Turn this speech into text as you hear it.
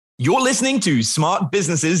You're listening to Smart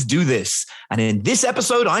Businesses Do This. And in this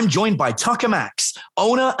episode, I'm joined by Tucker Max,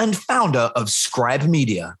 owner and founder of Scribe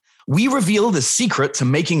Media. We reveal the secret to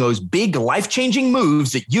making those big life-changing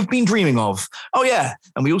moves that you've been dreaming of. Oh yeah,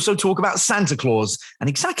 and we also talk about Santa Claus and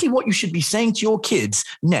exactly what you should be saying to your kids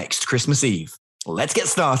next Christmas Eve. Let's get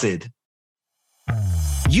started.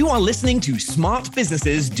 You are listening to Smart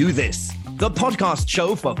Businesses Do This, the podcast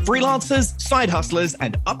show for freelancers, side hustlers,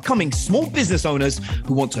 and upcoming small business owners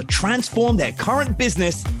who want to transform their current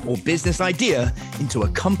business or business idea into a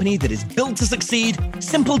company that is built to succeed,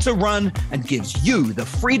 simple to run, and gives you the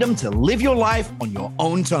freedom to live your life on your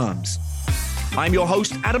own terms. I'm your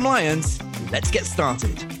host, Adam Lyons. Let's get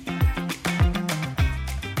started.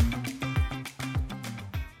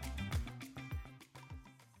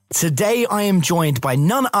 Today, I am joined by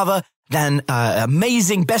none other than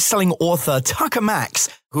amazing best-selling author Tucker Max,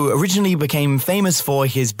 who originally became famous for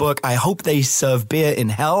his book, I Hope They Serve Beer in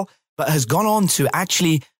Hell, but has gone on to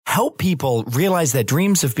actually help people realize their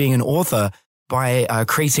dreams of being an author by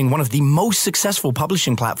creating one of the most successful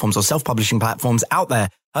publishing platforms or self-publishing platforms out there.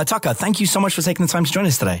 Tucker, thank you so much for taking the time to join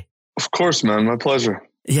us today. Of course, man. My pleasure.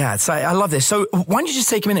 Yeah, I love this. So why don't you just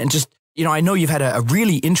take a minute and just, I know you've had a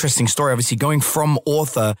really interesting story, obviously, going from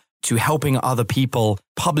author to helping other people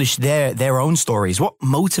publish their own stories. What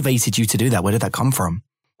motivated you to do that? Where did that come from?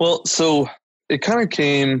 Well, so it kind of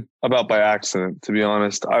came about by accident, to be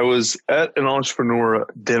honest. I was at an entrepreneur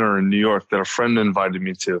dinner in New York that a friend invited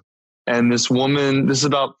me to. And this woman, this is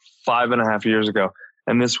about 5.5 years ago,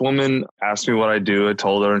 and this woman asked me what I do. I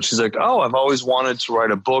told her, and she's like, oh, I've always wanted to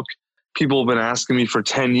write a book. People have been asking me for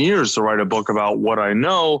 10 years to write a book about what I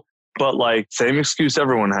know, but like same excuse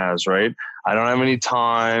everyone has, right? I don't have any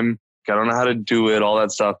time. I don't know how to do it, all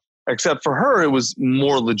that stuff. Except for her, it was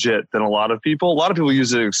more legit than a lot of people. A lot of people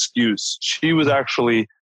use it as an excuse.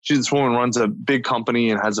 This woman runs a big company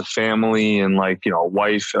and has a family and a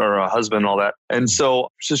wife or a husband and all that. And so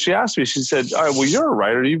she asked me, she said, all right, well, you're a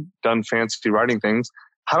writer. You've done fancy writing things.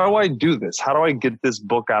 How do I do this? How do I get this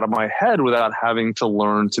book out of my head without having to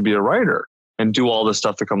learn to be a writer and do all the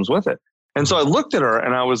stuff that comes with it? And so I looked at her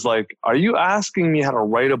and I was like, are you asking me how to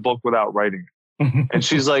write a book without writing it? And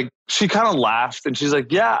she's like, she kind of laughed and she's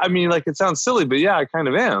like, yeah, I mean, it sounds silly, but yeah, I kind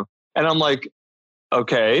of am. And I'm like,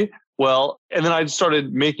 okay, well, and then I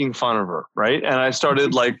started making fun of her, right? And I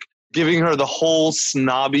started giving her the whole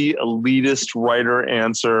snobby elitist writer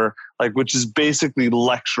answer, which is basically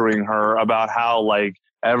lecturing her about how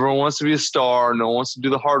everyone wants to be a star, no one wants to do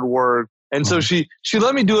the hard work. And so she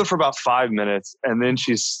let me do it for about 5 minutes. And then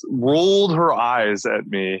she rolled her eyes at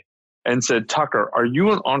me and said, Tucker, are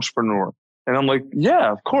you an entrepreneur? And I'm like, yeah,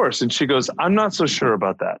 of course. And she goes, I'm not so sure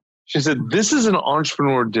about that. She said, this is an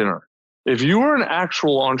entrepreneur dinner. If you were an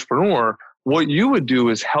actual entrepreneur, what you would do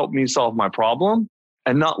is help me solve my problem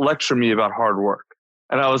and not lecture me about hard work.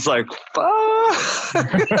 And I was like,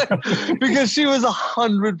 fuck, because she was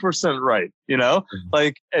 100% right,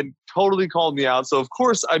 and totally called me out. So of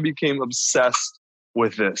course I became obsessed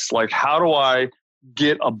with this. How do I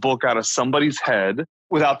get a book out of somebody's head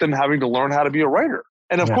without them having to learn how to be a writer?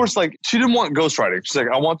 And of course, she didn't want ghostwriting. She's like,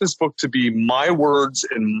 I want this book to be my words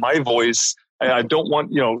and my voice. I don't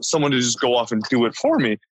want, someone to just go off and do it for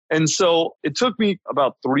me. And so it took me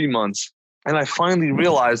about 3 months. And I finally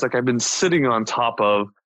realized I've been sitting on top of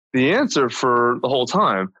the answer for the whole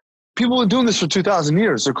time. People have been doing this for 2,000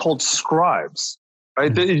 years. They're called scribes,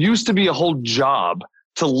 right? It used to be a whole job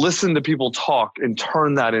to listen to people talk and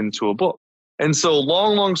turn that into a book. And so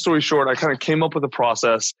long story short, I kind of came up with a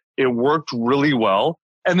process. It worked really well.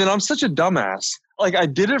 And then I'm such a dumbass. I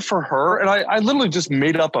did it for her and I literally just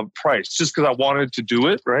made up a price just because I wanted to do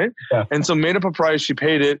it, right? Yeah. And so made up a price. She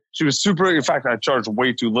paid it. She was super, in fact, I charged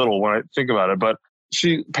way too little when I think about it, but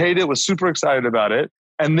she paid it, was super excited about it.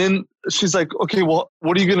 And then she's like, okay, well,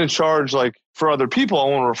 what are you going to charge for other people? I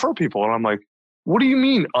want to refer people. And I'm like, what do you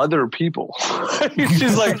mean other people?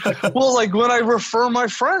 She's like, well, when I refer my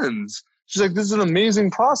friends. She's like, this is an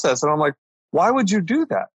amazing process. And I'm like, why would you do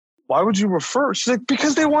that? Why would you refer? She's like,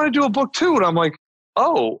 because they want to do a book too. And I'm like,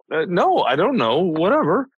 oh, no, I don't know,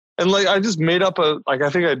 whatever. And I just made up I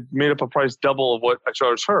think I made up a price double of what I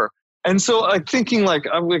charged her. And so thinking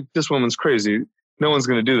I'm like, this woman's crazy. No one's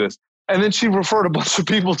going to do this. And then she referred a bunch of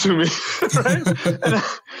people to me. Right?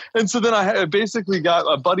 and so then I basically got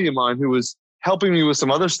a buddy of mine who was helping me with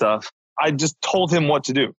some other stuff. I just told him what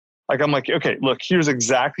to do. I'm like, okay, look, here's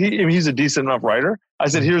exactly, he's a decent enough writer. I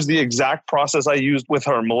said, here's the exact process I used with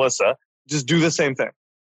her, Melissa. Just do the same thing.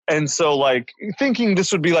 And so thinking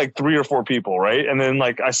this would be 3 or 4 people, right? And then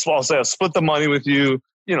I'll say I'll split the money with you,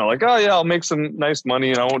 oh yeah, I'll make some nice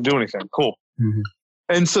money and I won't do anything. Cool. Mm-hmm.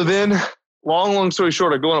 And so then long story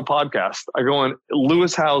short, I go on a podcast. I go on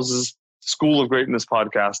Lewis Howes's School of Greatness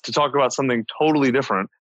podcast to talk about something totally different.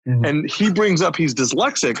 Mm-hmm. And he brings up he's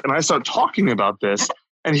dyslexic, and I start talking about this,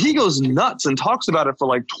 and he goes nuts and talks about it for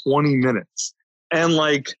like 20 minutes and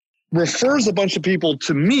like refers a bunch of people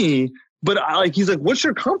to me. But he's like, what's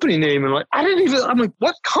your company name? And I'm like,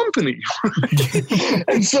 what company?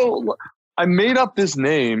 And so I made up this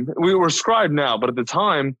name. We were Scribe now, but at the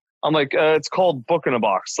time I'm like, it's called Book in a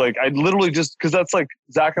Box. Like I literally just, cause that's like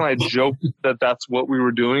Zach and I joked that that's what we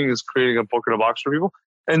were doing, is creating a book in a box for people.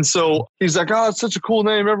 And so he's like, oh, it's such a cool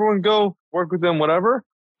name. Everyone go work with them, whatever.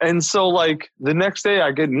 And so like the next day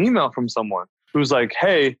I get an email from someone who's like,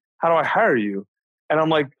 hey, how do I hire you? And I'm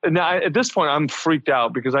like, now at this point, I'm freaked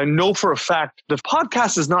out because I know for a fact the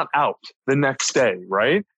podcast is not out the next day,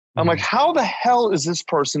 right? I'm like, how the hell is this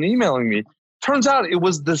person emailing me? Turns out it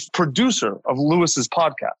was the producer of Lewis's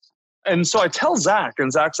podcast. And so I tell Zach,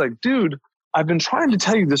 and Zach's like, dude, I've been trying to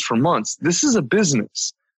tell you this for months. This is a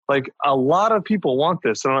business. Like a lot of people want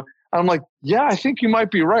this. And I'm like, yeah, I think you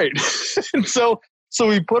might be right. And so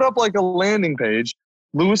we put up like a landing page.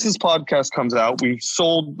 Lewis's podcast comes out. We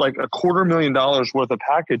sold like $250,000 worth of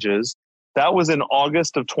packages. That was in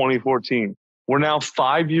August of 2014. We're now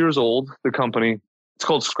 5 years old, the company. It's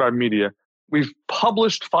called Scribe Media. We've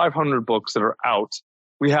published 500 books that are out.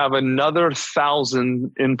 We have another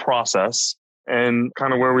 1,000 in process, and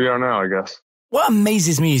kind of where we are now, I guess. What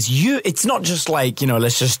amazes me is it's not just like,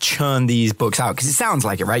 let's just churn these books out, because it sounds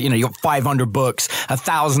like it, right? You got 500 books,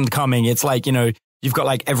 1,000 coming. It's like, you've got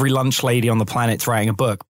like every lunch lady on the planet's writing a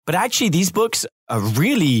book. But actually, these books are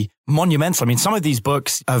really monumental. I mean, some of these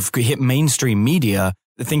books have hit mainstream media,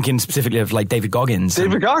 thinking specifically of like David Goggins.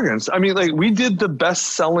 Goggins. I mean, like we did the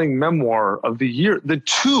best-selling memoir of the year.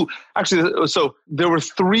 So there were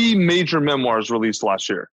 3 major memoirs released last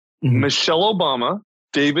year. Mm-hmm. Michelle Obama,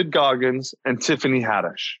 David Goggins, and Tiffany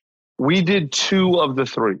Haddish. We did 2 of the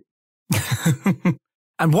 3.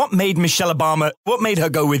 And what made her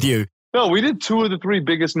go with you? No, we did 2 of the 3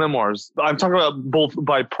 biggest memoirs. I'm talking about both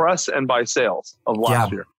by press and by sales of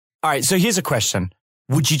last year. All right. So here's a question.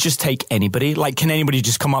 Would you just take anybody? Like, can anybody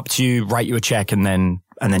just come up to you, write you a check, and then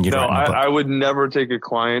you'd write a book? I would never take a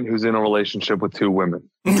client who's in a relationship with 2 women.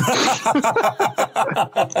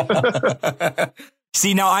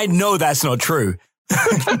 See, now I know that's not true.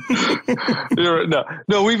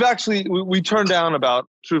 No, we've actually, we turn down about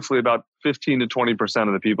 15 to 20%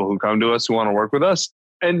 of the people who come to us who want to work with us.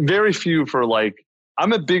 And very few for like,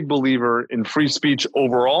 I'm a big believer in free speech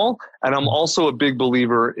overall. And I'm also a big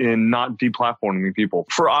believer in not deplatforming people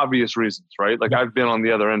for obvious reasons, right? Like I've been on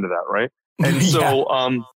the other end of that, right? And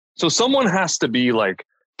so someone has to be like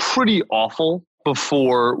pretty awful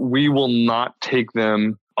before we will not take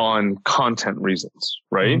them on content reasons,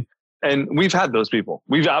 right? Mm-hmm. And we've had those people.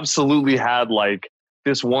 We've absolutely had like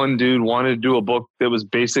this one dude wanted to do a book that was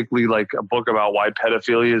basically like a book about why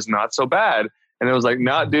pedophilia is not so bad. And it was like,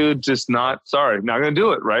 dude, not going to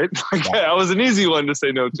do it, right? That was an easy one to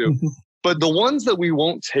say no to. But the ones that we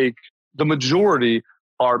won't take, the majority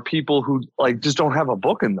are people who like just don't have a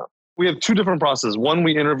book in them. We have 2 different processes. One,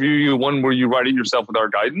 we interview you, one where you write it yourself with our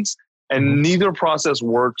guidance. And neither process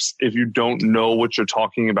works if you don't know what you're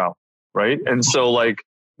talking about, right? And so like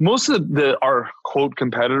most of our quote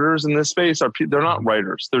competitors in this space they're not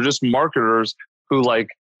writers. They're just marketers who like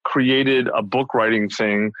created a book writing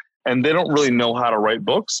thing. And they don't really know how to write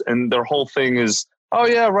books. And their whole thing is, oh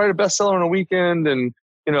yeah, write a bestseller in a weekend and,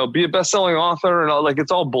 be a best-selling author. And all, like,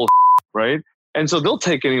 it's all bullshit, right? And so they'll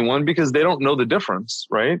take anyone because they don't know the difference,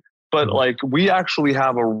 right? But like, we actually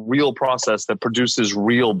have a real process that produces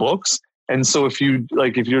real books. And so if you're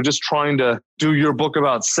just trying to do your book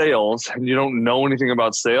about sales and you don't know anything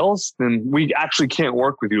about sales, then we actually can't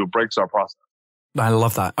work with you. It breaks our process. I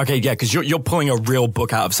love that. Okay. Yeah. Cause you're pulling a real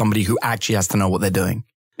book out of somebody who actually has to know what they're doing.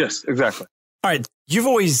 Yes, exactly. All right. You've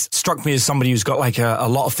always struck me as somebody who's got like a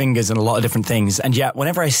lot of fingers and a lot of different things. And yet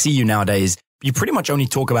whenever I see you nowadays, you pretty much only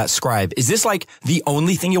talk about Scribe. Is this like the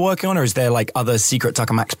only thing you're working on, or is there like other secret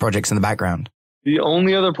Tucker Max projects in the background? The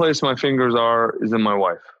only other place my fingers are is in my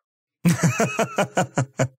wife.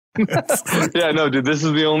 Yeah, no, dude, this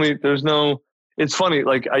is the only, it's funny.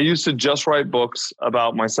 Like I used to just write books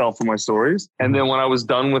about myself and my stories. And then when I was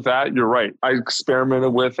done with that, you're right. I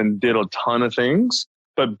experimented with and did a ton of things.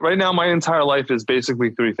 But right now, my entire life is basically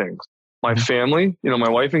 3 things. My family, my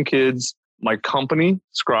wife and kids, my company,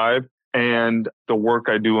 Scribe, and the work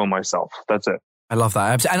I do on myself. That's it. I love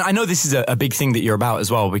that. And I know this is a big thing that you're about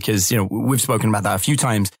as well, because, we've spoken about that a few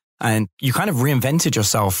times, and you kind of reinvented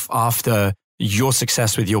yourself after your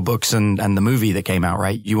success with your books and the movie that came out,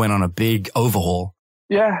 right? You went on a big overhaul.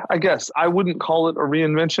 Yeah, I guess I wouldn't call it a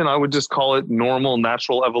reinvention. I would just call it normal,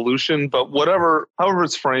 natural evolution. But however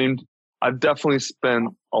it's framed, I've definitely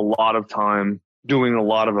spent a lot of time doing a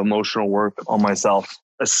lot of emotional work on myself,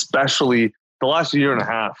 especially the last year and a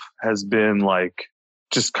half has been like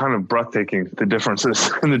just kind of breathtaking, the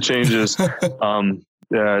differences and the changes.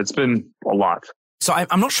 Yeah, it's been a lot. So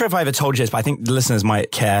I'm not sure if I ever told you this, but I think the listeners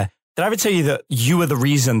might care. Did I ever tell you that you were the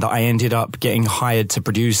reason that I ended up getting hired to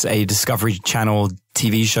produce a Discovery Channel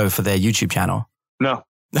TV show for their YouTube channel? No.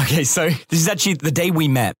 Okay, so this is actually the day we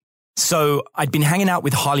met. So I'd been hanging out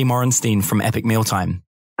with Harley Morenstein from Epic Mealtime.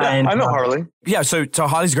 Yeah, and, I know Harley. Yeah, so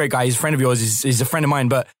Harley's a great guy. He's a friend of yours. He's a friend of mine.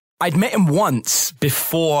 But I'd met him once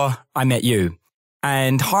before I met you.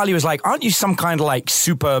 And Harley was like, aren't you some kind of like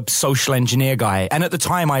super social engineer guy? And at the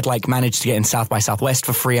time, I'd like managed to get in South by Southwest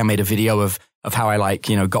for free. I made a video of how I like,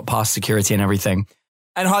 got past security and everything.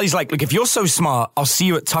 And Harley's like, look, if you're so smart, I'll see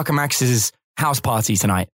you at Tucker Max's house party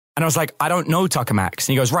tonight. And I was like, I don't know Tucker Max.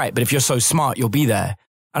 And he goes, right, but if you're so smart, you'll be there.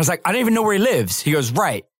 I was like, I don't even know where he lives. He goes,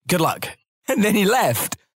 right, good luck. And then he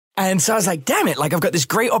left. And so I was like, damn it, like I've got this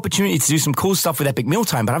great opportunity to do some cool stuff with Epic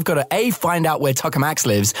Mealtime, but I've got to A, find out where Tucker Max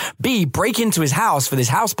lives, B, break into his house for this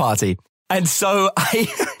house party. And so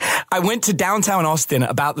I went to downtown Austin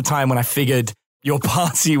about the time when I figured your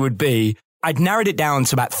party would be. I'd narrowed it down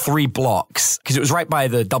to about 3 blocks because it was right by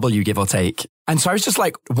the W, give or take. And so I was just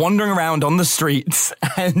like wandering around on the streets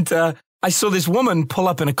and I saw this woman pull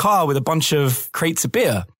up in a car with a bunch of crates of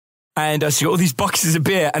beer. And she got all these boxes of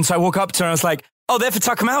beer. And so I walk up to her and I was like, oh, they're for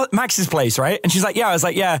Tucker Max's place, right? And she's like, yeah. I was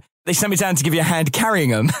like, yeah, they sent me down to give you a hand carrying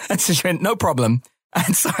them. And so she went, no problem.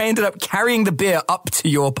 And so I ended up carrying the beer up to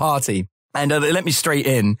your party and they let me straight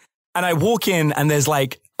in. And I walk in and there's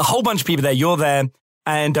like a whole bunch of people there. You're there.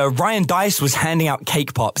 And Ryan Dice was handing out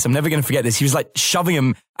cake pops. I'm never going to forget this. He was like shoving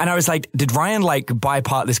them. And I was like, did Ryan like buy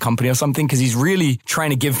part of this company or something? Because he's really trying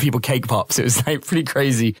to give people cake pops. It was like pretty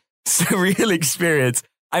crazy. Surreal experience.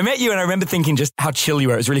 I met you and I remember thinking just how chill you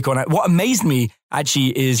were. It was really cool. And what amazed me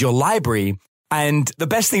actually is your library. And the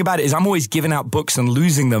best thing about it is I'm always giving out books and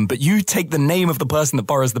losing them, but you take the name of the person that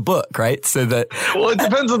borrows the book, right? So that... Well, it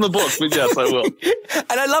depends on the book, but yes, I will.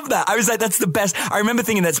 And I love that. I was like, that's the best. I remember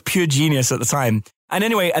thinking that's pure genius at the time. And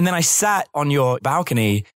anyway, and then I sat on your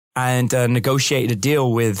balcony and negotiated a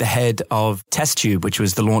deal with the head of TestTube, which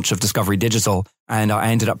was the launch of Discovery Digital. And I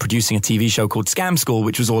ended up producing a TV show called Scam School,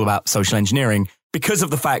 which was all about social engineering because of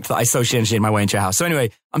the fact that I socially engineered my way into your house. So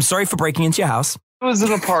anyway, I'm sorry for breaking into your house. It was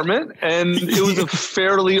an apartment and it was a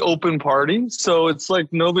fairly open party. So it's like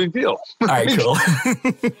no big deal. All right, cool.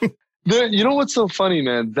 You know what's so funny,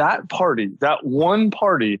 man? That one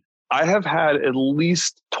party, I have had at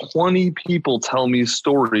least 20 people tell me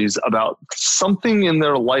stories about something in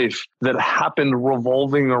their life that happened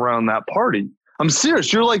revolving around that party. I'm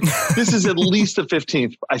serious. You're like, this is at least the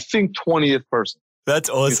 15th, I think 20th person. That's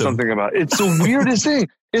awesome. Something about it. It's the weirdest thing.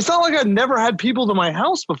 It's not like I'd never had people to my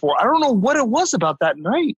house before. I don't know what it was about that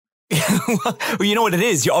night. Well, you know what it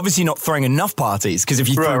is? You're obviously not throwing enough parties because if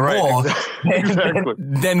you throw more, exactly.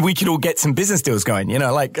 then we could all get some business deals going.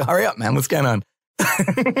 Like, hurry up, man. What's going on?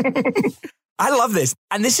 I love this.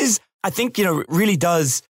 And this is, I think, really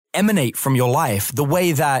does emanate from your life, the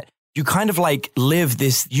way that you kind of like live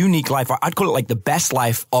this unique life. I'd call it like the best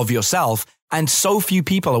life of yourself. And so few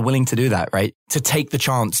people are willing to do that, right? To take the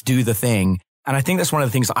chance, do the thing. And I think that's one of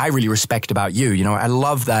the things that I really respect about you. I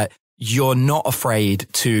love that you're not afraid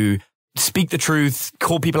to speak the truth,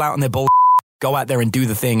 call people out on their bull, go out there and do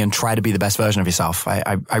the thing and try to be the best version of yourself.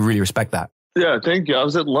 I really respect that. Yeah, thank you. I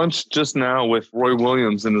was at lunch just now with Roy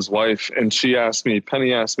Williams and his wife, and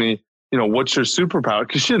Penny asked me, what's your superpower?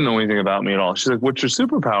 Because she didn't know anything about me at all. She's like, what's your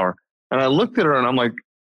superpower? And I looked at her and I'm like,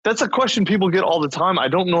 that's a question people get all the time. I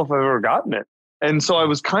don't know if I've ever gotten it. And so I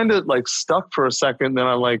was kind of like stuck for a second. Then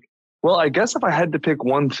I'm like, well, I guess if I had to pick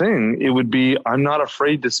one thing, it would be I'm not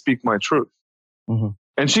afraid to speak my truth. Mm-hmm.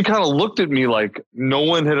 And she kind of looked at me like no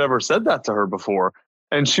one had ever said that to her before.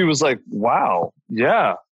 And she was like, wow,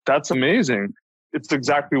 yeah, that's amazing. It's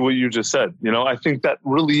exactly what you just said. I think that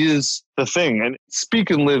really is the thing. And speak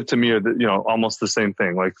and live to me are, almost the same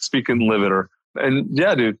thing, like speak and live it. And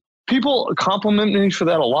yeah, dude, people compliment me for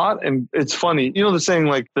that a lot. And it's funny, the saying,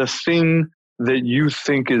 like the thing that you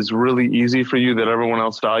think is really easy for you that everyone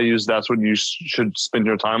else values, that's what you should spend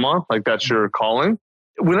your time on. Like that's your calling.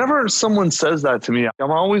 Whenever someone says that to me,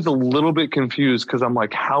 I'm always a little bit confused because I'm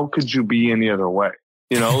like, how could you be any other way?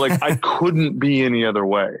 Like I couldn't be any other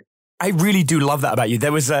way. I really do love that about you.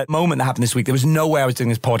 There was a moment that happened this week. There was no way I was doing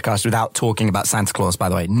this podcast without talking about Santa Claus, by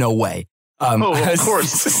the way. No way. Of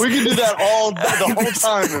course. We can do that the whole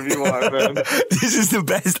time if you want, man. This is the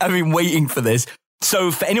best. I've been waiting for this.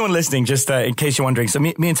 So for anyone listening, just in case you're wondering, so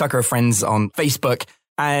me and Tucker are friends on Facebook,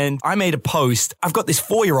 and I made a post. I've got this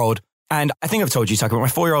 4-year-old, and I think I've told you, Tucker, but my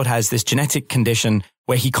 4-year-old has this genetic condition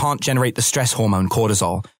where he can't generate the stress hormone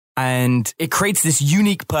cortisol. And it creates this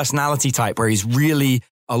unique personality type where he's really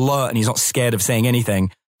alert and he's not scared of saying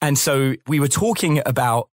anything. And so we were talking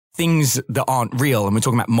about things that aren't real, and we're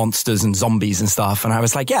talking about monsters and zombies and stuff. And I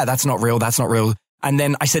was like, yeah, that's not real. That's not real. And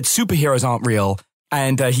then I said, superheroes aren't real.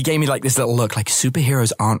 And he gave me like this little look, like,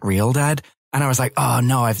 superheroes aren't real, Dad? And I was like, oh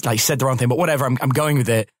no, I've like said the wrong thing, but whatever, I'm going with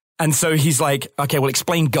it. And so he's like, okay, well,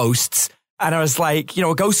 explain ghosts. And I was like,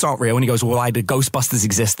 ghosts aren't real. And he goes, well, why do Ghostbusters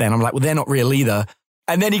exist then? I'm like, well, they're not real either.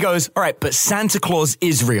 And then he goes, all right, but Santa Claus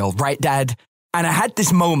is real, right, Dad? And I had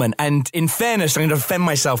this moment, and in fairness, I'm going to defend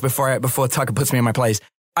myself before Tucker puts me in my place.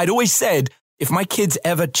 I'd always said, if my kids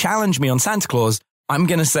ever challenge me on Santa Claus, I'm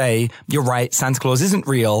going to say, you're right, Santa Claus isn't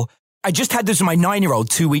real. I just had this with my 9-year-old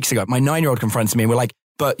 2 weeks ago. My 9-year-old confronts me and we're like,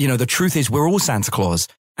 but the truth is we're all Santa Claus,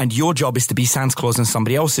 and your job is to be Santa Claus in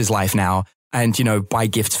somebody else's life now and, buy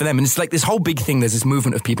gifts for them. And it's like this whole big thing. There's this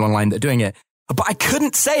movement of people online that are doing it. But I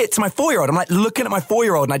couldn't say it to my 4-year-old. I'm like looking at my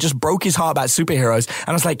 4-year-old and I just broke his heart about superheroes. And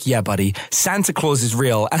I was like, yeah, buddy, Santa Claus is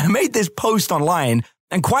real. And I made this post online,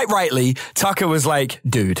 and quite rightly, Tucker was like,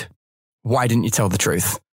 dude, why didn't you tell the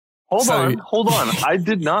truth? Hold on. I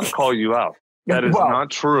did not call you out. That is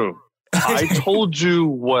not true. I told you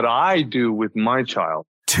what I do with my child.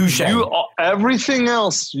 Touche. Everything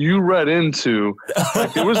else you read into,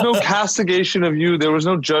 like, there was no castigation of you. There was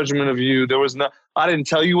no judgment of you. I didn't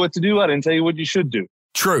tell you what to do. I didn't tell you what you should do.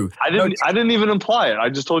 True. I didn't even imply it. I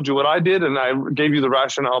just told you what I did, and I gave you the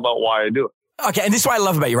rationale about why I do it. Okay. And this is what I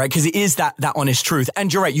love about you, right? Because it is that honest truth.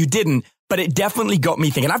 And you're right. You didn't, but it definitely got me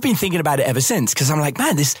thinking. I've been thinking about it ever since, because I'm like,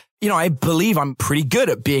 man, this, I believe I'm pretty good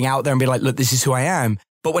at being out there and being like, look, this is who I am.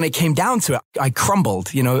 But when it came down to it, I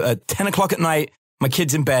crumbled, at 10 o'clock at night, my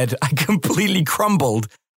kid's in bed, I completely crumbled.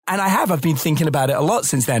 And I've been thinking about it a lot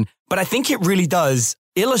since then. But I think it really does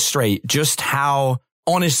illustrate just how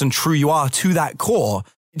honest and true you are to that core.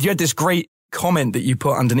 You had this great comment that you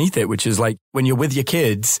put underneath it, which is like, when you're with your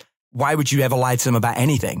kids, why would you ever lie to them about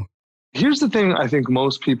anything? Here's the thing I think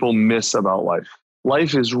most people miss about life.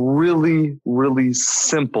 Life is really, really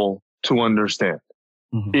simple to understand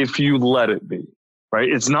if you let it be, right?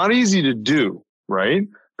 It's not easy to do, right?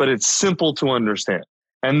 But it's simple to understand.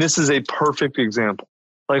 And this is a perfect example.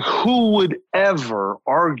 Like, who would ever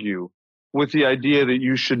argue with the idea that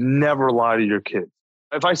you should never lie to your kids?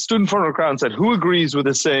 If I stood in front of a crowd and said, who agrees with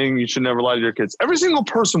the saying you should never lie to your kids? Every single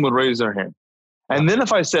person would raise their hand. And then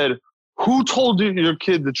if I said, who told your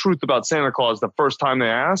kid the truth about Santa Claus the first time they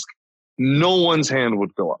ask? No one's hand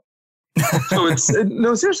would go up. So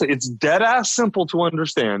seriously, it's dead ass simple to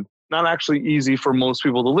understand. Not actually easy for most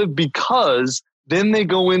people to live, because then they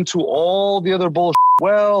go into all the other bullshit.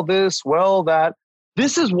 Well, this, well, that.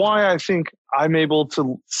 This is why I think I'm able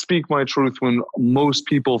to speak my truth when most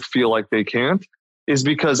people feel like they can't, is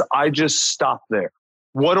because I just stop there.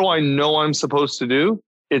 What do I know I'm supposed to do?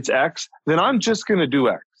 It's X. Then I'm just going to do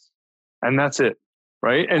X. And that's it.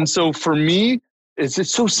 Right. And so for me,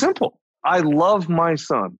 it's so simple. I love my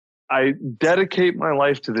son. I dedicate my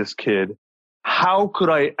life to this kid. How could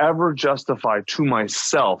I ever justify to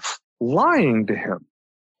myself lying to him?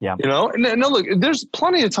 Yeah. No, look, there's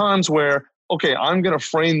plenty of times where, okay, I'm going to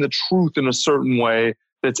frame the truth in a certain way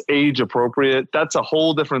that's age appropriate. That's a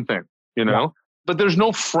whole different thing, Yeah. But there's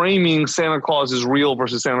no framing Santa Claus is real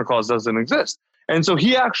versus Santa Claus doesn't exist. And so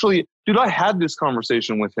he actually, I had this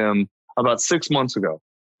conversation with him about 6 months ago,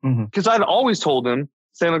 because I'd always told him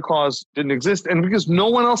Santa Claus didn't exist. And because no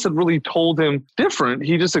one else had really told him different,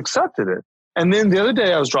 he just accepted it. And then the other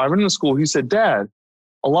day I was driving to school. He said, Dad,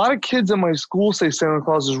 a lot of kids in my school say Santa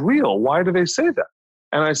Claus is real. Why do they say that?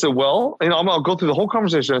 And I said, well, I'll go through the whole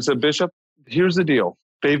conversation. I said, Bishop, here's the deal.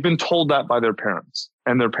 They've been told that by their parents,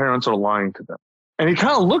 and their parents are lying to them. And he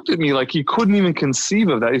kind of looked at me like he couldn't even conceive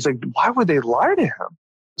of that. He's like, why would they lie to him?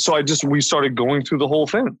 So we started going through the whole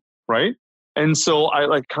thing, right? And so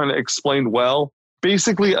I kind of explained, well,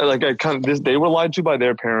 basically, they were lied to by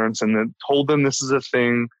their parents, and then told them this is a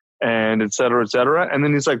thing, and et cetera, et cetera. And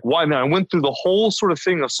then he's like, why? Now I went through the whole sort of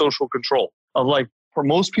thing of social control of like, for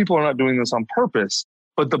most people are not doing this on purpose.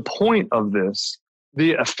 But the point of this,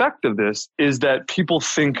 the effect of this is that people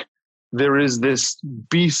think there is this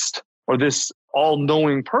beast or this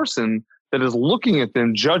all-knowing person that is looking at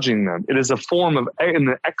them, judging them. It is a form of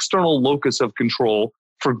an external locus of control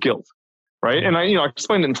for guilt, right? And I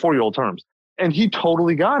explained it in 4-year-old terms. And he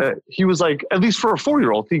totally got it. He was like, at least for a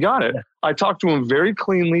 4-year-old, he got it. Yeah. I talked to him very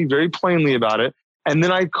cleanly, very plainly about it. And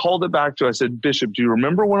then I called it back to, I said, Bishop, do you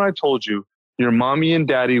remember when I told you Your mommy and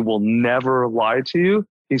daddy will never lie to you.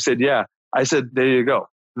 He said, yeah. I said, there you go.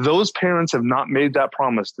 Those parents have not made that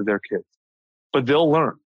promise to their kids, but they'll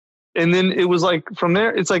learn. And then it was like, from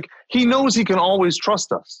there, it's like, he knows he can always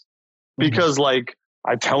trust us because like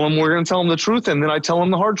I tell him we're going to tell him the truth. And then I tell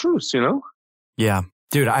him the hard truths, Yeah.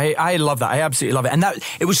 Dude, I love that. I absolutely love it. And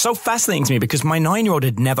it was so fascinating to me because my 9-year-old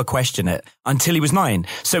had never questioned it until he was 9.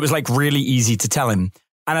 So it was like really easy to tell him.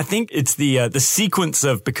 And I think it's the sequence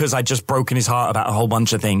of, because I'd just broken his heart about a whole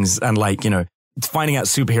bunch of things and like, finding out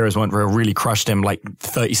superheroes weren't real really crushed him like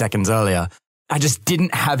 30 seconds earlier. I just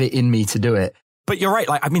didn't have it in me to do it. But you're right.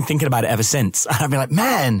 Like I've been thinking about it ever since. And I've been like,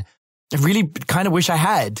 man, I really kind of wish I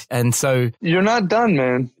had. And so you're not done,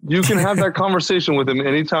 man. You can have that conversation with him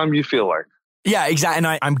anytime you feel like. Yeah, exactly.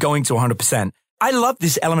 And I'm going to 100%. I love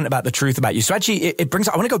this element about the truth about you. So actually it brings,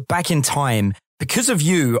 I want to go back in time. Because of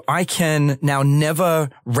you, I can now never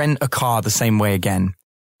rent a car the same way again.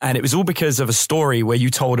 And it was all because of a story where you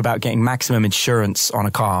told about getting maximum insurance on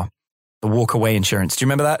a car, the walk-away insurance. Do you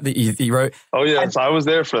remember that you wrote? Oh, yeah. I was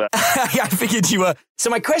there for that. I figured you were. So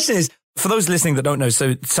my question is, for those listening that don't know,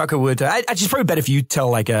 so Tucker would, it's probably better if you tell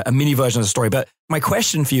like a mini version of the story. But my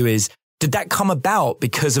question for you is, did that come about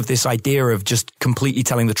because of this idea of just completely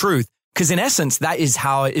telling the truth? Because in essence, that is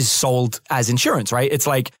how it is sold as insurance, right? It's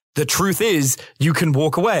like, the truth is you can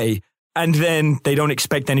walk away, and then they don't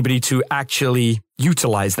expect anybody to actually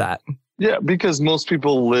utilize that. Yeah, because most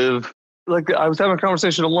people live, like I was having a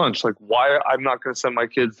conversation at lunch, like why I'm not going to send my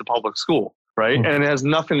kids to public school, right? Mm-hmm. And it has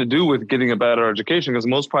nothing to do with getting a better education because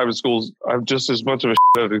most private schools have just as much of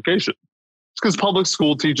a education. It's because public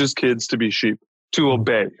school teaches kids to be sheep, to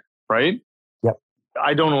obey, right? Yep.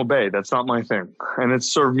 I don't obey. That's not my thing. And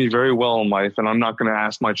it's served me very well in life, and I'm not going to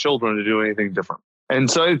ask my children to do anything different. And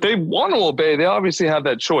so if they want to obey, they obviously have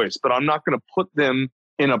that choice, but I'm not going to put them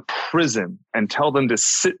in a prison and tell them to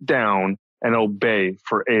sit down and obey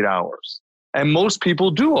for 8 hours. And most people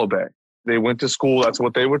do obey. They went to school. That's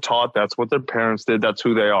what they were taught. That's what their parents did. That's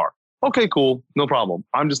who they are. Okay, cool. No problem.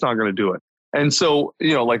 I'm just not going to do it. And so,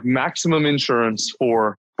 like maximum insurance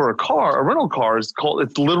for a car, a rental car it's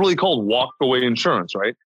literally called walk away insurance,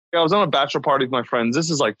 right? I was on a bachelor party with my friends. This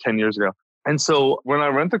is like 10 years ago. And so when I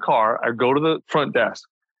rent the car, I go to the front desk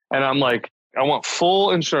and I'm like, I want full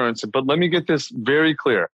insurance, but let me get this very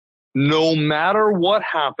clear. No matter what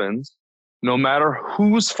happens, no matter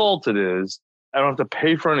whose fault it is, I don't have to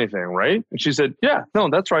pay for anything, right? And she said, yeah, no,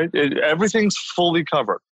 that's right. Everything's fully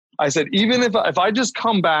covered. I said, even if I just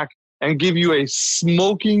come back and give you a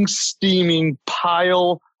smoking, steaming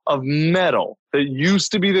pile of metal that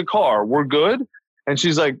used to be the car, we're good? And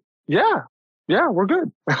she's like, yeah, we're good.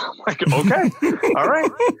 I'm like, okay, all right.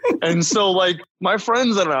 And so like my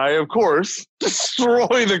friends and I, of course,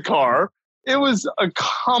 destroy the car. It was a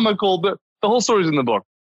comical, the whole story's in the book.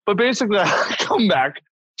 But basically I come back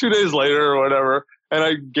 2 days later or whatever, and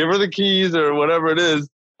I give her the keys or whatever it is.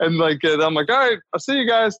 And I'm like, all right, I'll see you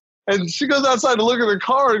guys. And she goes outside to look at the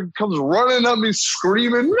car and comes running up me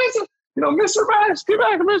screaming, Mr. Bass, get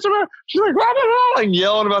back, Mr. Bass. She's like, rah, rah, rah, like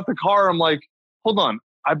yelling about the car. I'm like, hold on.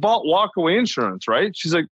 I bought walkaway insurance, right?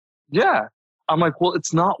 She's like, yeah. I'm like, well,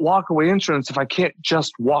 it's not walkaway insurance if I can't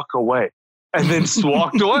just walk away. And then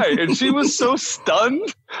walked away. And she was so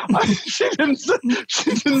stunned. She didn't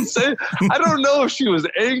say, I don't know if she was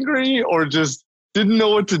angry or just didn't know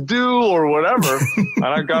what to do or whatever. And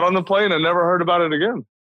I got on the plane and never heard about it again.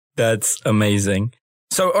 That's amazing.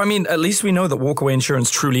 So, I mean, at least we know that walkaway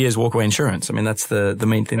insurance truly is walkaway insurance. I mean, that's the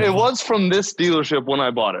main thing. It was from this dealership when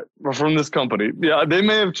I bought it, or from this company. Yeah, they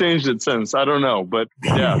may have changed it since. I don't know. But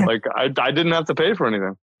yeah, I didn't have to pay for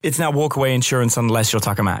anything. It's now walkaway insurance unless you're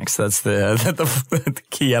Tucker Max. That's the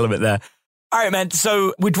key element there. All right, man.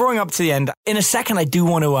 So we're drawing up to the end. In a second, I do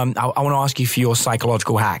want to I want to ask you for your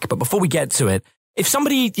psychological hack. But before we get to it, if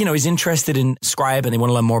somebody, is interested in Scribe and they want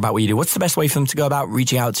to learn more about what you do, what's the best way for them to go about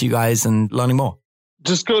reaching out to you guys and learning more?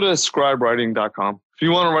 Just go to scribewriting.com. If you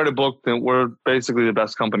want to write a book, then we're basically the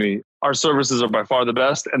best company. Our services are by far the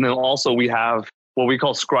best. And then also we have what we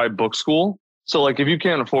call Scribe Book School. So if you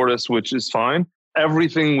can't afford us, which is fine,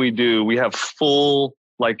 everything we do, we have full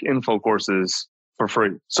info courses for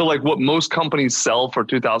free. So what most companies sell for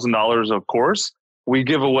 $2,000 a course, we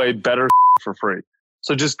give away better for free.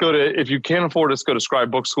 So just if you can't afford us, go to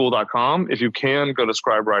scribebookschool.com. If you can, go to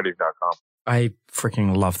scribewriting.com. I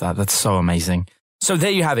freaking love that. That's so amazing. So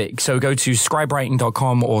there you have it. So go to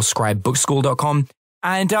scribewriting.com or scribebookschool.com.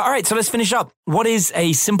 And all right, so let's finish up. What is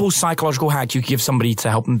a simple psychological hack you could give somebody to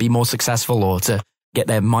help them be more successful or to get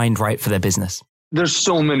their mind right for their business? There's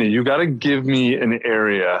so many. You got to give me an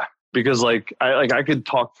area because I could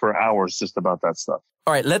talk for hours just about that stuff.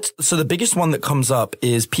 All right, so the biggest one that comes up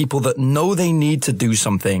is people that know they need to do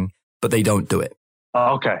something, but they don't do it.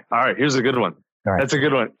 Okay. All right. Here's a good one. All right. That's a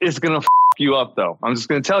good one. It's going to f you up though. I'm just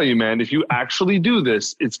going to tell you, man, if you actually do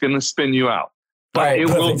this, it's going to spin you out. But right, it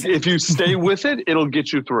will, if you stay with it, it'll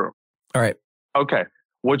get you through. All right. Okay.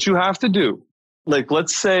 What you have to do, like,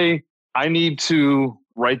 let's say I need to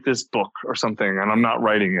write this book or something and I'm not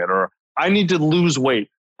writing it, or I need to lose weight.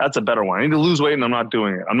 That's a better one. I need to lose weight and I'm not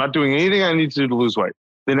doing it. I'm not doing anything I need to do to lose weight.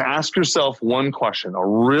 Then ask yourself one question, a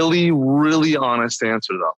really, really honest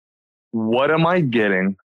answer though. What am I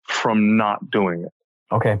getting from not doing it?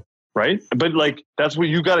 Okay. Right? But like, that's where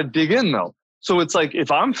you got to dig in though. So it's like,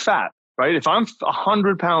 if I'm fat, right? If I'm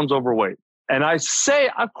 100 pounds overweight and I say,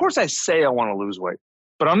 of course I say I want to lose weight,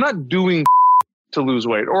 but I'm not doing to lose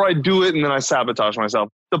weight, or I do it and then I sabotage myself.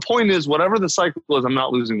 The point is, whatever the cycle is, I'm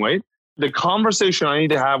not losing weight. The conversation I need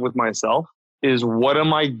to have with myself is, what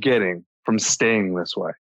am I getting from staying this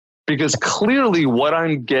way? Because clearly what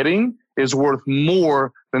I'm getting is worth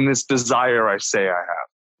more than this desire I say I have.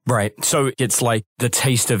 Right. So it's like the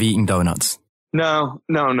taste of eating donuts. No,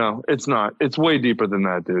 it's not. It's way deeper than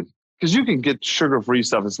that, dude. Because you can get sugar-free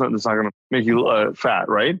stuff. It's not going to make you fat,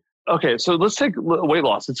 right? Okay, so let's take weight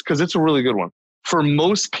loss. Because it's a really good one. For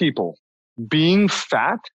most people, being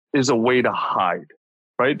fat is a way to hide,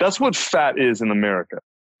 right? That's what fat is in America.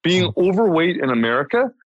 Being overweight in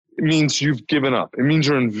America means you've given up. It means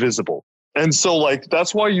you're invisible. And so like,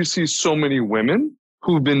 that's why you see so many women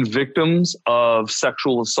who've been victims of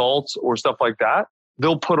sexual assaults or stuff like that.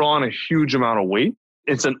 They'll put on a huge amount of weight.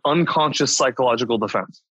 It's an unconscious psychological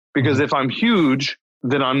defense. Because if I'm huge,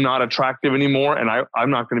 then I'm not attractive anymore and I'm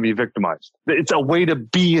not going to be victimized. It's a way to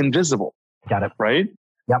be invisible. Got it. Right?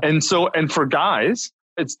 Yep. And for guys,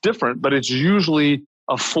 it's different, but it's usually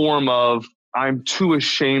a form of, I'm too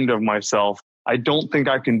ashamed of myself. I don't think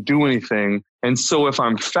I can do anything. And so if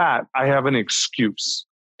I'm fat, I have an excuse.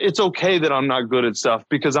 It's okay that I'm not good at stuff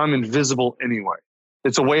because I'm invisible anyway.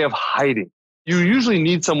 It's a way of hiding. You usually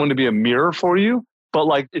need someone to be a mirror for you. But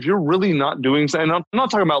like, if you're really not doing something, and I'm not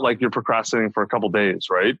talking about like you're procrastinating for a couple of days,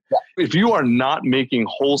 right? Yeah. If you are not making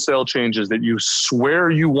wholesale changes that you swear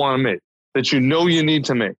you want to make, that you know you need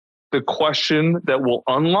to make, the question that will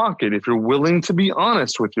unlock it, if you're willing to be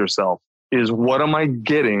honest with yourself, is, what am I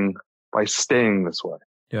getting by staying this way?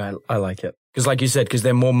 Yeah, I like it. Because like you said, because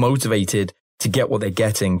they're more motivated to get what they're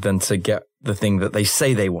getting than to get the thing that they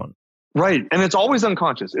say they want. Right. And it's always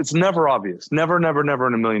unconscious. It's never obvious. Never in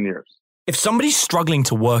a million years. If somebody's struggling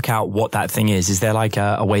to work out what that thing is there like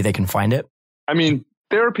a way they can find it? I mean,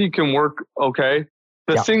 therapy can work okay.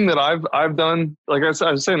 The thing that I've done, like I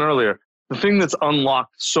was saying earlier, the thing that's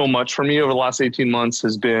unlocked so much for me over the last 18 months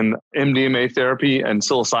has been MDMA therapy and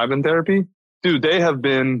psilocybin therapy. Dude, they have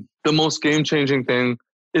been the most game-changing thing.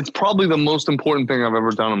 It's probably the most important thing I've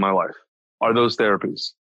ever done in my life, are those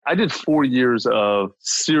therapies. I did 4 years of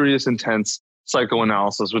serious, intense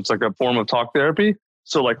psychoanalysis, which is like a form of talk therapy.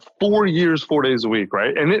 So like 4 years, 4 days a week,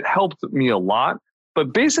 right? And it helped me a lot.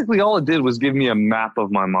 But basically all it did was give me a map of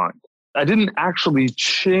my mind. I didn't actually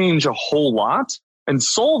change a whole lot and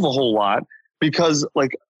solve a whole lot, because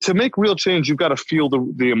like, to make real change, you've got to feel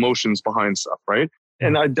the emotions behind stuff, right?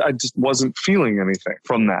 And I just wasn't feeling anything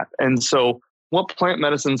from that. And so what plant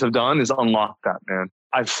medicines have done is unlock that, man.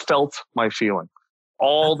 I felt my feeling.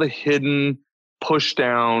 All the hidden, pushed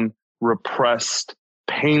down, repressed,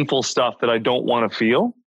 painful stuff that I don't want to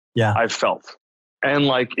feel, I've felt. And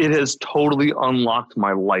like, it has totally unlocked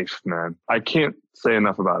my life, man. I can't say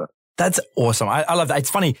enough about it. That's awesome. I love that.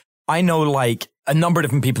 It's funny. I know like a number of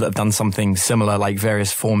different people that have done something similar, like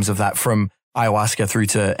various forms of that, from ayahuasca through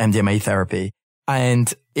to MDMA therapy.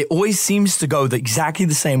 And it always seems to go exactly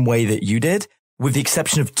the same way that you did, with the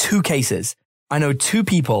exception of 2 cases. I know 2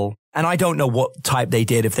 people, and I don't know what type they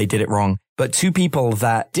did, if they did it wrong, but 2 people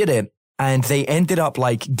that did it, and they ended up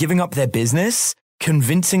like giving up their business,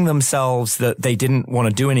 convincing themselves that they didn't want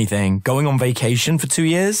to do anything, going on vacation for 2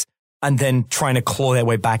 years, and then trying to claw their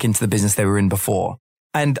way back into the business they were in before.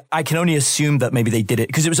 And I can only assume that maybe they did it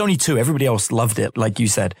because it was only 2. Everybody else loved it, like you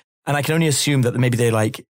said. And I can only assume that maybe they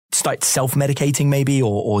like started self-medicating maybe,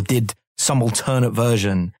 or did some alternate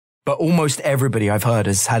version. But almost everybody I've heard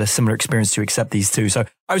has had a similar experience to except these 2. So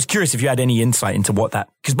I was curious if you had any insight into what that,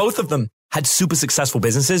 because both of them had super successful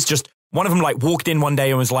businesses. Just one of them like walked in one day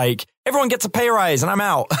and was like, everyone gets a pay rise and I'm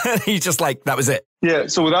out. He's just like, that was it. Yeah.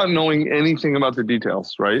 So without knowing anything about the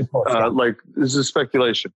details, right? Like, this is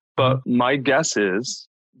speculation. But my guess is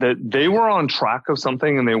that they were on track of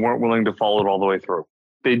something and they weren't willing to follow it all the way through.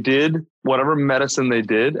 They did whatever medicine they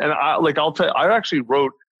did. And I'll tell you, I actually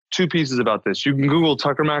wrote two pieces about this. You can Google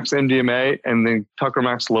Tucker Max MDMA and then Tucker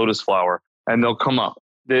Max Lotus Flower, and they'll come up.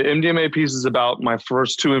 The MDMA piece is about my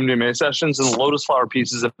first 2 MDMA sessions, and the Lotus Flower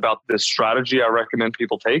piece is about this strategy I recommend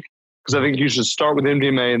people take. Because I think you should start with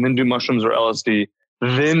MDMA and then do mushrooms or LSD,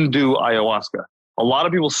 then do ayahuasca. A lot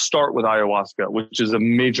of people start with ayahuasca, which is a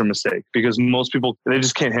major mistake because most people, they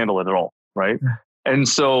just can't handle it at all, right? And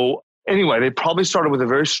so anyway, they probably started with a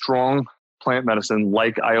very strong plant medicine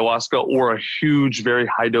like ayahuasca or a huge, very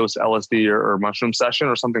high dose LSD or mushroom session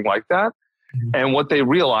or something like that. And what they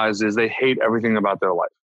realize is they hate everything about their life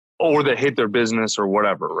or they hate their business or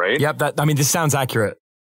whatever, right? Yep. This sounds accurate.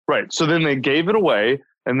 Right. So then they gave it away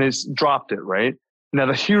and they dropped it, right?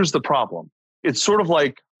 Now, here's the problem. It's sort of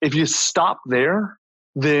like if you stop there,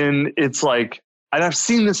 then it's like, and I've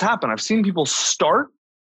seen this happen. I've seen people start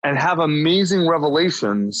and have amazing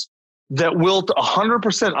revelations that will 100%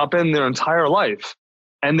 upend their entire life.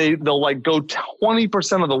 And they'll like go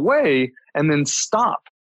 20% of the way and then stop.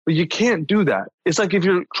 But you can't do that. It's like if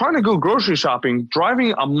you're trying to go grocery shopping,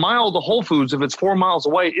 driving a mile to Whole Foods, if it's 4 miles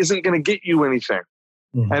away, isn't going to get you anything.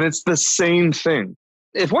 And it's the same thing.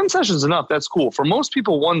 If one session's enough, that's cool. For most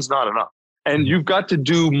people, one's not enough. And you've got to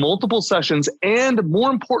do multiple sessions. And more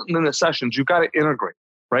important than the sessions, you've got to integrate,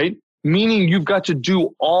 right? Meaning you've got to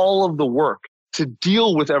do all of the work to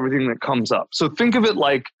deal with everything that comes up. So think of it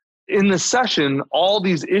like in the session, all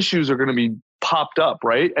these issues are going to be popped up,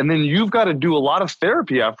 right? And then you've got to do a lot of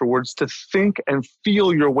therapy afterwards to think and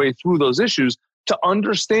feel your way through those issues to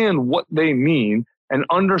understand what they mean and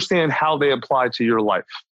understand how they apply to your life.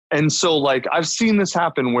 And so like I've seen this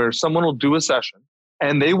happen where someone will do a session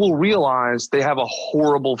and they will realize they have a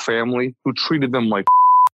horrible family who treated them like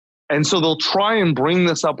and so they'll try and bring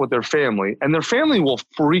this up with their family and their family will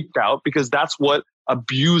freak out because that's what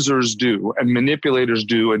abusers do and manipulators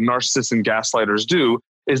do and narcissists and gaslighters do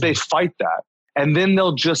is they fight that. And then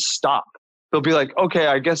they'll just stop. They'll be like, okay,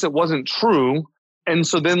 I guess it wasn't true. And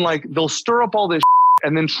so then like they'll stir up all this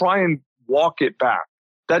and then try and walk it back.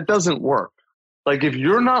 That doesn't work. Like if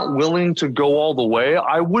you're not willing to go all the way,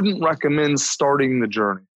 I wouldn't recommend starting the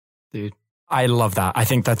journey. Dude, I love that. I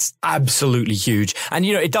think that's absolutely huge. And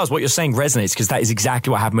you know, it does, what you're saying resonates because that is exactly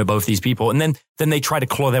what happened with both these people. And then they try to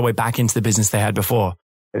claw their way back into the business they had before.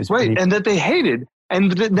 Right. And that they hated.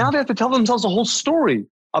 And now they have to tell themselves a whole story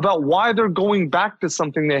about why they're going back to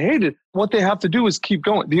something they hated. What they have to do is keep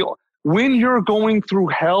going. When you're going through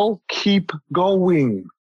hell, keep going.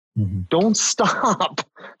 Don't stop.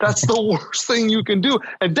 That's the worst thing you can do.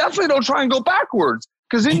 And definitely don't try and go backwards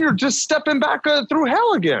because then you're just stepping back through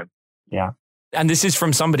hell again. Yeah. And this is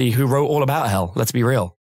from somebody who wrote all about hell. Let's be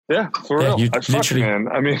real. Yeah, for real. Man.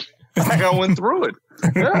 I mean, I went through it.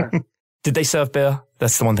 Yeah. Did they serve beer?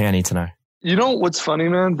 That's the one thing I need to know. You know what's funny,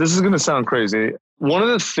 man? This is going to sound crazy. One of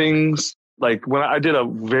the things, like when I did a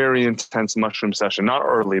very intense mushroom session, not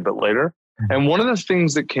early, but later. And one of the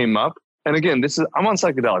things that came up, and again, I'm on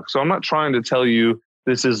psychedelics, so I'm not trying to tell you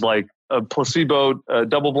this is like a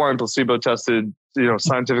double-blind placebo tested,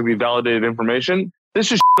 scientifically validated information.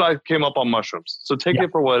 This is shit I came up on mushrooms. So take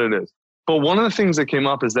it for what it is. But one of the things that came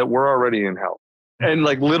up is that we're already in hell. And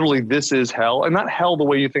like literally this is hell. And not hell the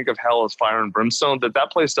way you think of hell as fire and brimstone,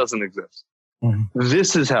 that place doesn't exist.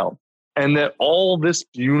 This is hell. And that all this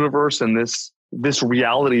universe and this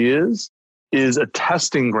reality is a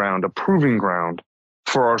testing ground, a proving ground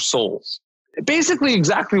for our souls. Basically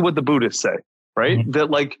exactly what the Buddhists say, right?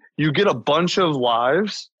 That like you get a bunch of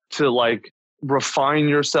lives to like refine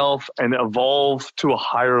yourself and evolve to a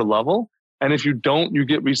higher level. And if you don't, you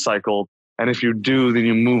get recycled. And if you do, then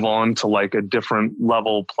you move on to like a different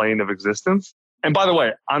level plane of existence. And by the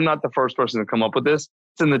way, I'm not the first person to come up with this.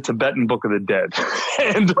 It's in the Tibetan Book of the Dead.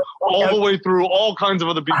 And all the way through, all kinds of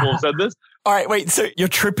other people have said this. All right, wait, so you're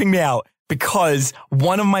tripping me out because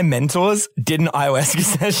one of my mentors did an ayahuasca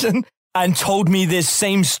session and told me this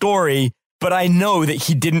same story, but I know that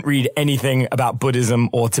he didn't read anything about Buddhism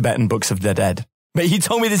or Tibetan Books of the Dead. But he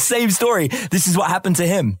told me the same story. This is what happened to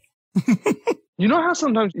him. You know how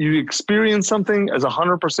sometimes you experience something as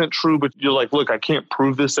 100% true, but you're like, look, I can't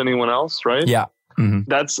prove this to anyone else, right? Yeah.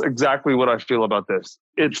 That's exactly what I feel about this.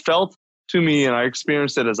 It felt to me, and I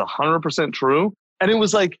experienced it as 100% true. And it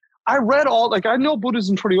was like, I know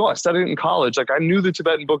Buddhism pretty well. I studied it in college. Like I knew the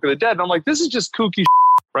Tibetan Book of the Dead. And I'm like, this is just kooky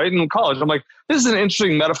right? In college, I'm like, this is an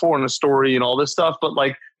interesting metaphor and a story and all this stuff. But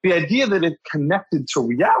like the idea that it connected to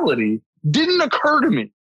reality didn't occur to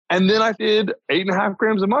me. And then I did 8.5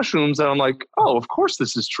 grams of mushrooms and I'm like, oh, of course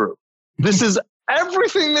this is true. This is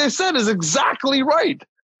everything they said is exactly right.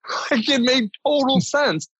 Like it made total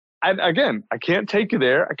sense. again, I can't take you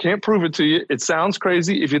there. I can't prove it to you. It sounds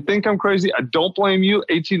crazy. If you think I'm crazy, I don't blame you.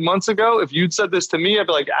 18 months ago, if you'd said this to me, I'd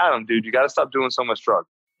be like, Adam, dude, you got to stop doing so much drugs.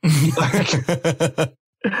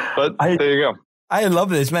 But there you go. I love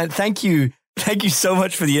this, man. Thank you. Thank you so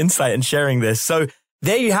much for the insight and sharing this. So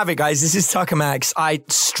there you have it, guys. This is Tucker Max. I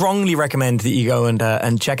strongly recommend that you go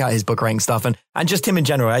and check out his book writing stuff and just him in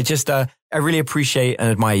general. I really appreciate and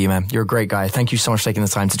admire you, man. You're a great guy. Thank you so much for taking the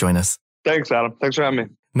time to join us. Thanks, Adam. Thanks for having me.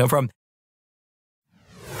 No problem.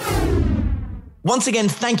 Once again,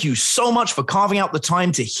 thank you so much for carving out the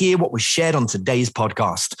time to hear what was shared on today's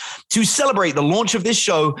podcast. To celebrate the launch of this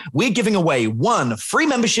show, we're giving away 1 free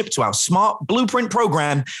membership to our Smart Blueprint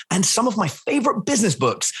program and some of my favorite business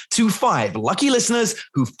books to 5 lucky listeners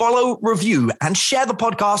who follow, review, and share the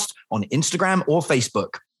podcast on Instagram or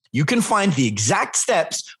Facebook. You can find the exact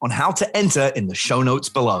steps on how to enter in the show notes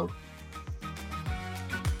below.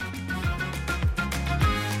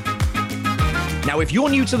 Now, if you're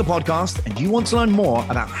new to the podcast and you want to learn more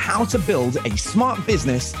about how to build a smart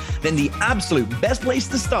business, then the absolute best place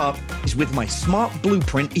to start is with my Smart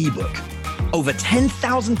Blueprint ebook. Over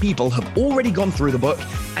 10,000 people have already gone through the book,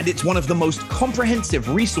 and it's one of the most comprehensive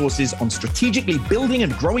resources on strategically building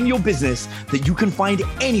and growing your business that you can find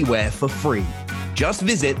anywhere for free. Just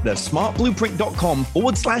visit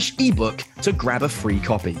thesmartblueprint.com/ebook to grab a free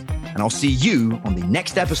copy. And I'll see you on the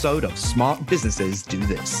next episode of Smart Businesses Do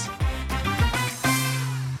This.